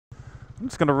I'm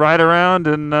just gonna ride around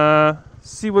and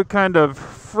see what kind of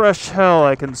fresh hell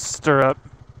I can stir up.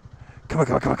 Come on,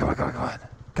 come on, come on, come on, come on, come on.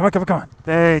 Come on, come on, come on.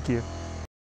 Thank you.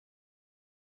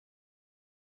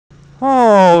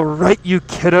 All right, you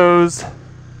kiddos.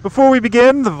 Before we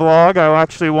begin the vlog, I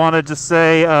actually wanted to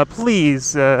say,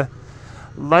 please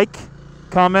like,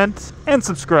 comment, and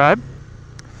subscribe.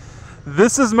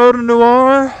 This is Moto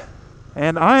Noir,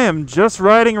 and I am just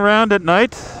riding around at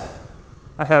night.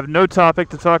 I have no topic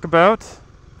to talk about,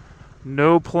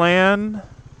 no plan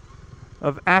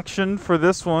of action for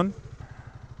this one.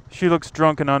 She looks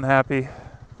drunk and unhappy.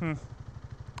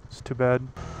 It's too bad.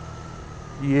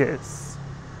 Yes,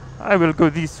 I will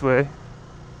go this way.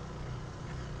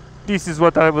 This is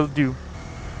what I will do.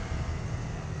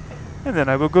 And then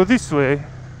I will go this way.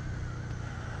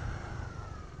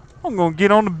 I'm gonna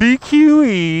get on the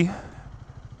BQE.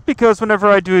 Because whenever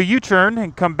I do a U-turn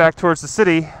and come back towards the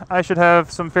city, I should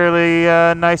have some fairly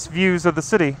nice views of the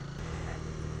city.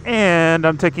 And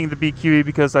I'm taking the BQE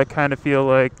because I kind of feel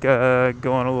like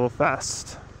going a little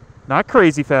fast. Not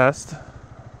crazy fast.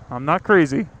 I'm not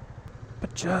crazy.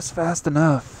 But just fast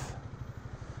enough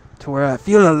to where I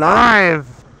feel alive.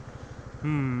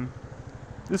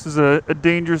 This is a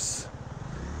dangerous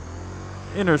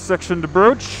intersection to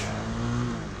broach.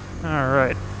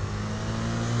 Alright.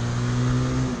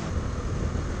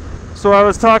 So I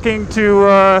was talking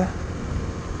to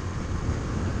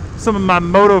some of my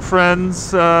moto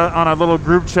friends on a little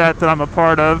group chat that I'm a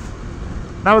part of.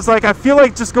 And I was like, I feel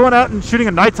like just going out and shooting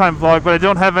a nighttime vlog, but I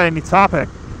don't have any topic.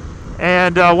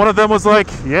 And one of them was like,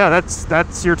 yeah,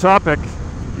 that's your topic.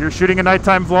 You're shooting a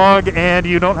nighttime vlog and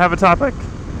you don't have a topic.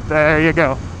 There you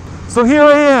go. So here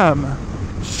I am,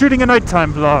 shooting a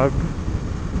nighttime vlog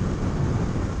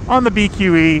on the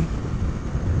BQE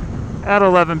at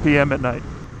 11 p.m. at night.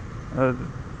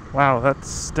 Wow, that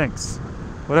stinks.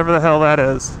 Whatever the hell that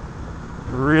is,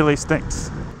 really stinks.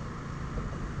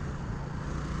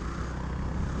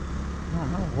 I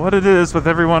don't know what it is with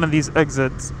every one of these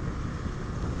exits.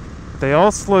 They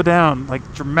all slow down,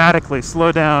 like dramatically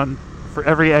slow down for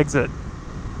every exit.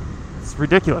 It's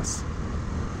ridiculous.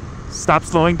 Stop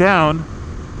slowing down.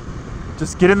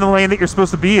 Just get in the lane that you're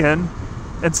supposed to be in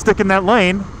and stick in that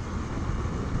lane.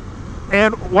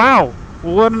 And wow,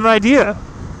 what an idea.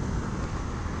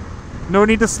 No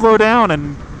need to slow down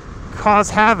and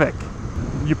cause havoc.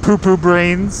 You poo-poo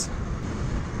brains.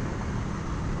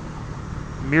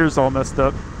 Mirror's all messed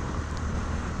up.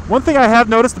 One thing I have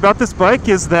noticed about this bike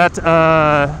is that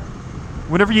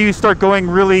whenever you start going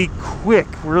really quick,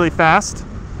 really fast,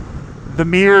 the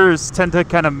mirrors tend to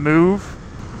kind of move.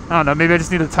 I don't know, maybe I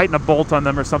just need to tighten a bolt on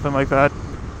them or something like that.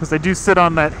 Because they do sit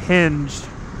on that hinge.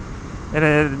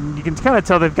 And you can kind of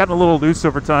tell they've gotten a little loose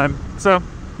over time. So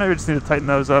maybe I just need to tighten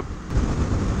those up.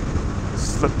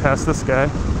 Slip past this guy.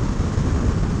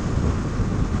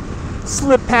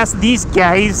 Slip past these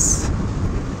guys.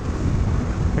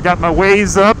 I got my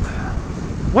Waze up.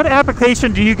 What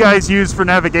application do you guys use for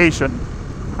navigation?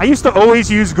 I used to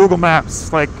always use Google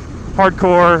Maps, like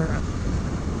hardcore.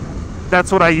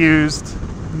 That's what I used.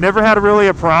 Never had really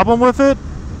a problem with it.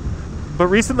 But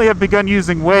recently I've begun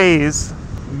using Waze,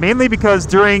 mainly because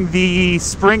during the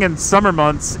spring and summer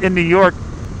months in New York,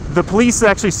 the police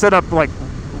actually set up like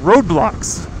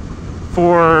roadblocks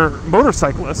for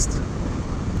motorcyclists.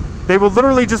 They will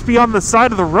literally just be on the side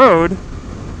of the road,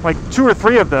 like 2 or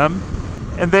 3 of them,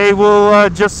 and they will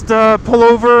just pull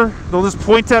over. They'll just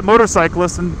point at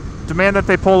motorcyclists and demand that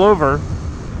they pull over.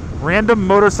 Random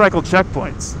motorcycle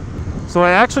checkpoints. So I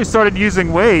actually started using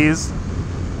Waze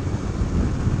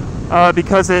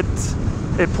because it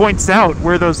points out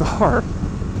where those are.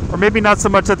 Or maybe not so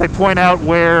much that they point out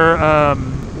where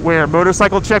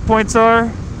motorcycle checkpoints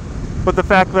are, but the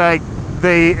fact that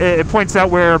it points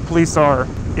out where police are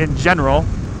in general.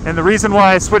 And the reason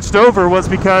why I switched over was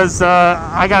because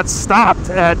I got stopped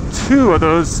at 2 of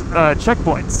those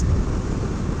checkpoints.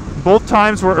 Both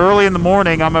times were early in the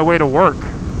morning on my way to work.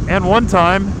 And one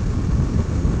time,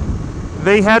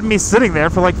 they had me sitting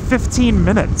there for like 15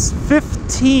 minutes.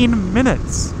 15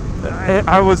 minutes!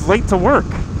 I was late to work.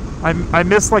 I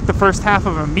missed like the first half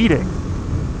of a meeting.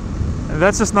 And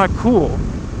that's just not cool.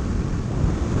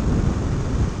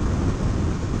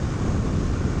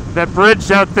 That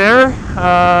bridge out there,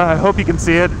 I hope you can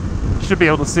see it. You should be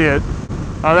able to see it.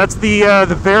 That's the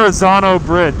Verrazano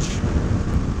Bridge.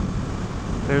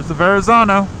 There's the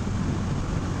Verrazano.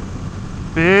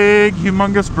 Big,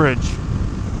 humongous bridge.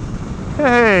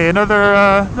 Hey,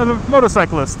 another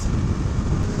motorcyclist.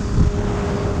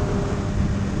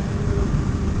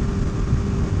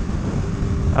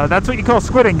 That's what you call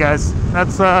squidding, guys.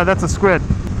 That's a squid.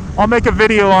 I'll make a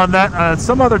video on that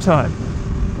some other time.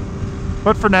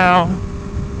 But for now,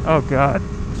 oh god,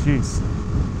 jeez.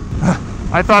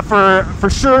 I thought for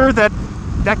sure that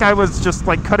guy was just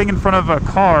like cutting in front of a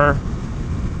car,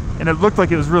 and it looked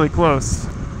like it was really close.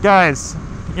 Guys,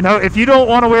 you know, if you don't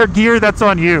want to wear gear, that's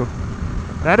on you.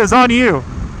 That is on you.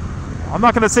 I'm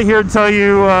not going to sit here and tell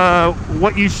you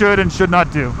what you should and should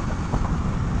not do.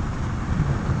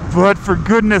 But for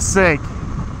goodness sake,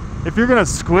 if you're going to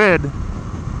squid,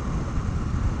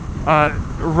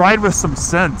 ride with some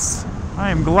sense. I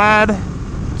am glad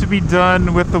to be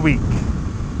done with the week.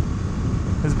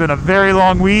 It's been a very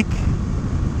long week.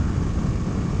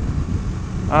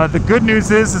 The good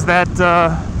news is that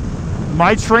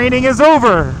my training is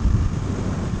over.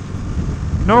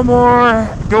 No more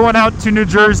going out to New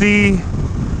Jersey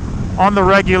on the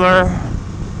regular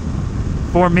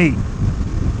for me.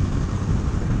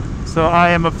 So I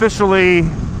am officially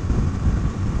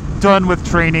done with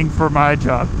training for my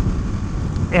job.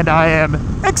 And I am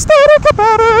ecstatic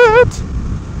about it!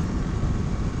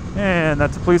 And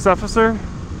that's a police officer.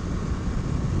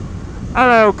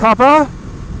 Hello, copper.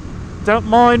 Don't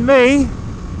mind me.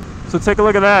 So take a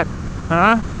look at that,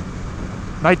 huh?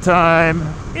 Nighttime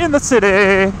in the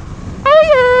city.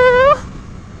 Oh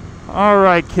yeah!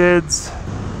 Alright, kids.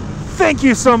 Thank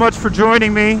you so much for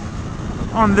joining me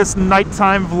on this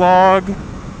nighttime vlog.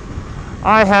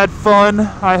 I had fun.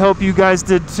 I hope you guys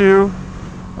did too.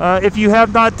 If you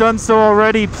have not done so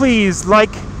already, please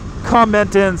like,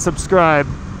 comment, and subscribe.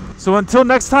 So until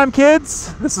next time,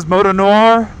 kids, this is Moto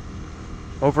Noir.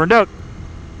 Over and out.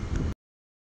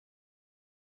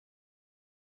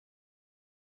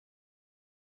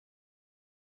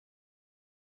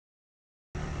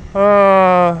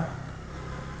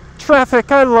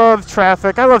 Traffic. I love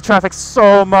traffic. I love traffic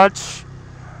so much.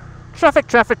 Traffic,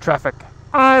 traffic, traffic.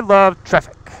 I love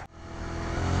traffic.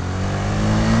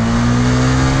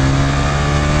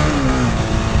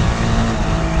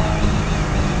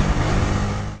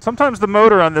 Sometimes the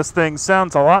motor on this thing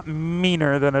sounds a lot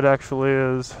meaner than it actually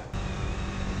is.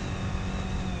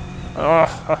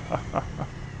 Oh.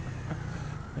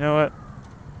 You know what?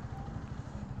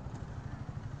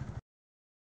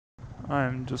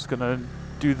 I'm just gonna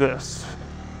do this.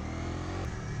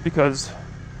 Because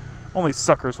only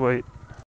suckers wait.